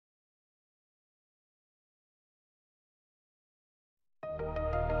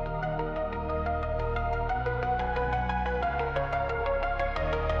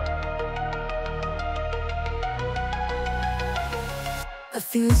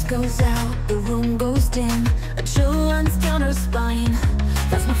fuse goes out, the room goes dim, a chill runs down her spine.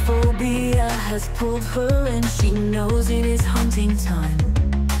 Phasmophobia has pulled her in, she knows it is hunting time.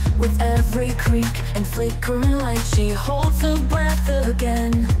 With every creak and flickering light, she holds her breath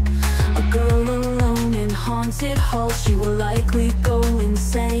again. A girl alone in haunted halls, she will likely go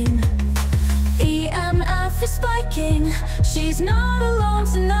insane. EMF is spiking, she's not alone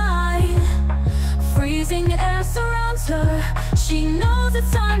tonight. Freezing air surrounds her, she knows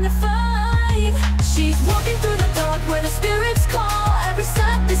it's time to fight. She's walking through the dark where the spirits call. Every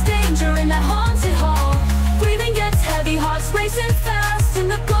step is danger in that haunted hall. Breathing gets heavy, hearts racing fast, and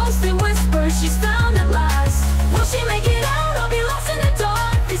the ghostly whispers she's found at last. Will she make it out or be lost in the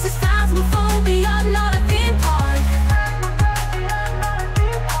dark? This is Phasmophobia, not a theme park.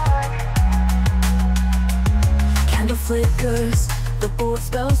 Candle flickers, the board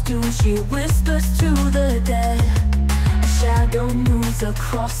spells doom, she whispers to the dead. A shadow moves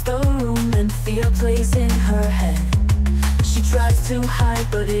across the room and fear plays in her head. She tries to hide,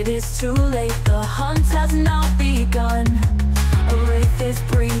 but it is too late, the hunt has now begun. A wraith is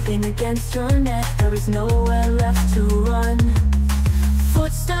breathing against her neck, there is nowhere left to run.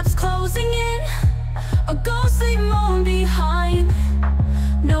 Footsteps closing in, a ghostly moan behind.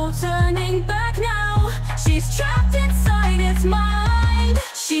 No turning back now, she's trapped inside its mind.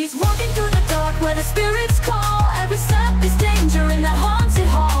 She's walking through the dark where the spirits call. Every step is danger in that haunted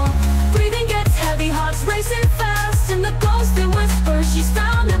hall. Breathing gets heavy, hearts racing fast, and the ghostly whispers she's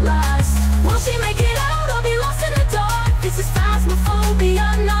found at last. Will she make it out or be lost in the dark? This is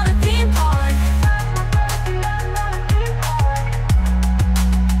Phasmophobia, not a theme park.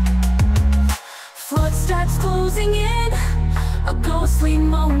 Footsteps closing in, a ghostly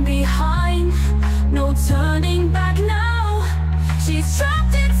moan behind. No turning back now, she's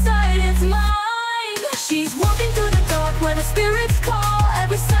trapped inside its mind. She's walking through the dark where the spirits call.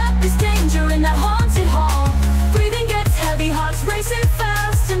 Every step is danger in that haunted hall. Breathing gets heavy, hearts racing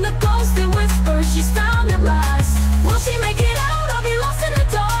fast, and the ghostly whispers she's found at last. Will she make it out or be lost in the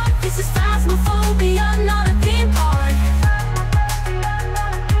dark? This is Phasmophobia, not a theme park.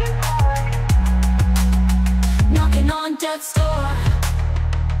 Knocking on death's door,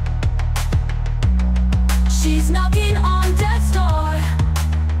 she's knocking on death's door.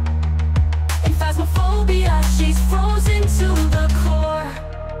 In Phasmophobia, she's frozen to the core.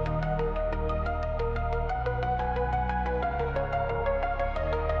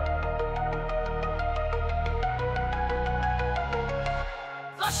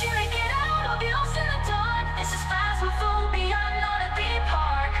 Will she make it out or be lost in the dark? This is Phasmophobia, not a theme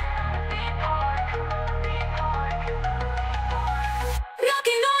park.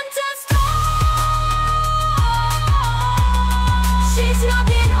 Knocking on death's door, she's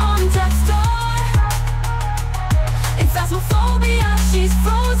knocking on death's door. In Phasmophobia, she's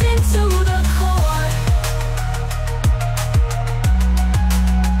frozen to the core.